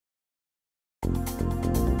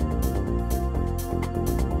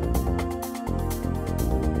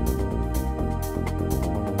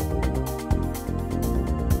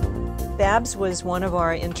Babs was one of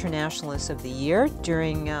our Internationalists of the Year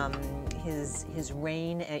during his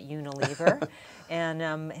reign at Unilever,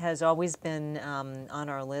 and has always been on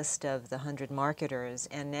our list of the 100 marketers.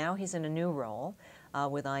 And now he's in a new role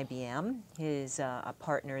with IBM. He's a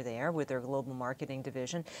partner there with their global marketing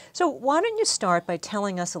division. So why don't you start by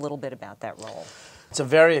telling us a little bit about that role? It's a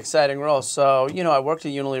very exciting role. So, I worked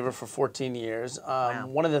at Unilever for 14 years. Wow.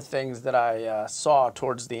 One of the things that I saw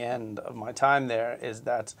towards the end of my time there is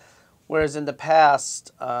that whereas in the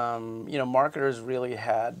past, marketers really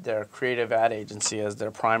had their creative ad agency as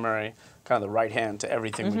their primary, kind of the right hand to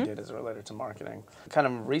everything we did as it related to marketing. Kind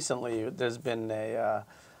of recently, there's been a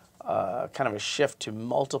kind of a shift to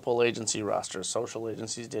multiple agency rosters, social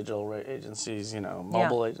agencies, digital agencies,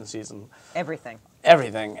 mobile agencies, and Everything.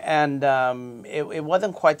 And it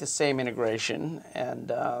wasn't quite the same integration,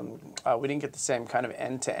 and we didn't get the same kind of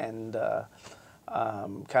end-to-end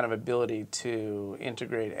kind of ability to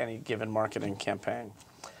integrate any given marketing campaign.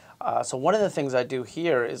 So one of the things I do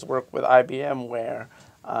here is work with IBM where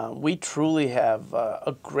we truly have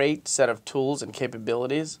a great set of tools and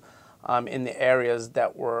capabilities in the areas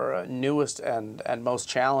that were newest and most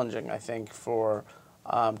challenging, I think, for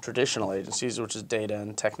traditional agencies, which is data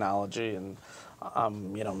and technology and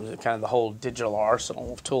kind of the whole digital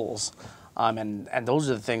arsenal of tools. And those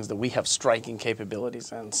are the things that we have striking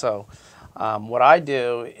capabilities in. So what I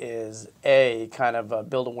do is, kind of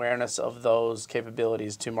build awareness of those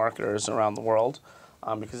capabilities to marketers around the world,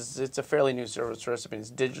 because it's a fairly new service for us. I mean, it's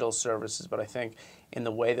digital services, but I think in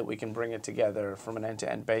the way that we can bring it together from an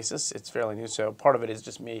end-to-end basis, it's fairly new. So part of it is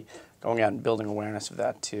just me going out and building awareness of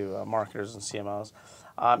that to marketers and CMOs.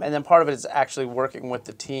 And then part of it is actually working with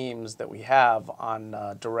the teams that we have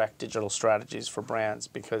on direct digital strategies for brands,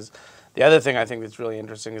 because the other thing I think that's really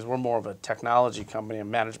interesting is we're more of a technology company, a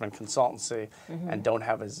management consultancy, and didn't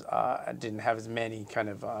have as many kind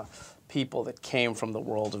of people that came from the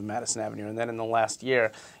world of Madison Avenue. And then in the last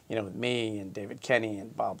year, with me and David Kenny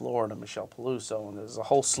and Bob Lord and Michelle Peluso, and there's a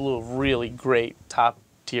whole slew of really great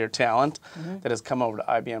top-tier talent that has come over to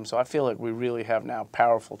IBM. So I feel like we really have now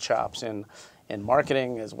powerful chops in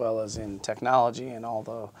marketing as well as in technology and all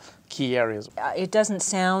the key areas. It doesn't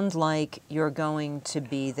sound like you're going to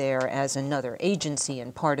be there as another agency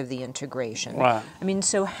and part of the integration. Right. I mean,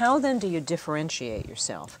 so how then do you differentiate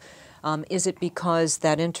yourself? Is it because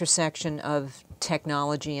that intersection of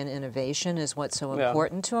technology and innovation is what's so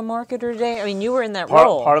important to a marketer today? I mean, you were in that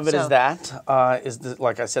role. Part of it is that,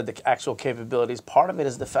 like I said, the actual capabilities. Part of it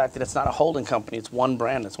is the fact that it's not a holding company. It's one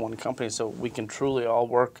brand. It's one company. So we can truly all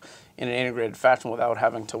work in an integrated fashion without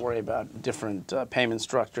having to worry about different payment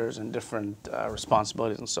structures and different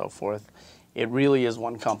responsibilities and so forth. It really is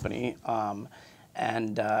one company.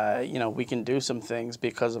 And we can do some things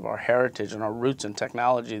because of our heritage and our roots in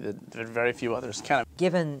technology that very few others can.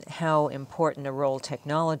 Given how important a role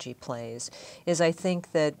technology plays, I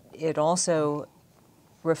think that it also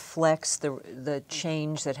reflects the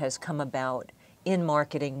change that has come about in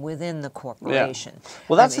marketing within the corporation. Yeah.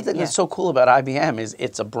 Well, that's the thing that's so cool about IBM is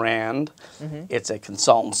it's a brand, it's a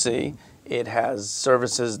consultancy. It has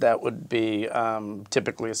services that would be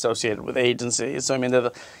typically associated with agencies. So I mean,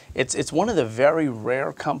 it's one of the very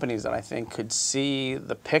rare companies that I think could see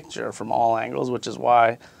the picture from all angles, which is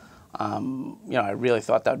why I really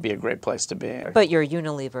thought that would be a great place to be. But your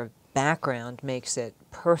Unilever background makes it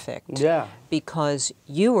perfect. Yeah. Because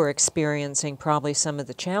you were experiencing probably some of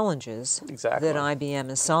the challenges that IBM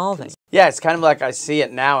is solving. Yeah, it's kind of like I see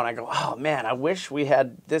it now and I go, oh man, I wish we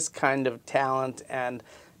had this kind of talent and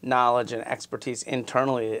knowledge and expertise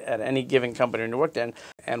internally at any given company you worked in.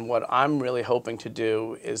 And what I'm really hoping to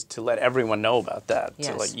do is to let everyone know about that,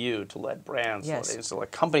 to let you, to let brands, to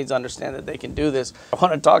let companies understand that they can do this. I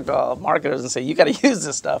want to talk to all marketers and say, you got to use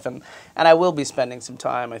this stuff. And I will be spending some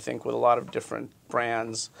time, I think, with a lot of different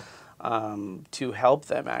brands to help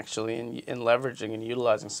them actually in leveraging and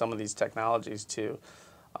utilizing some of these technologies to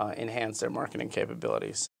enhance their marketing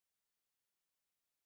capabilities.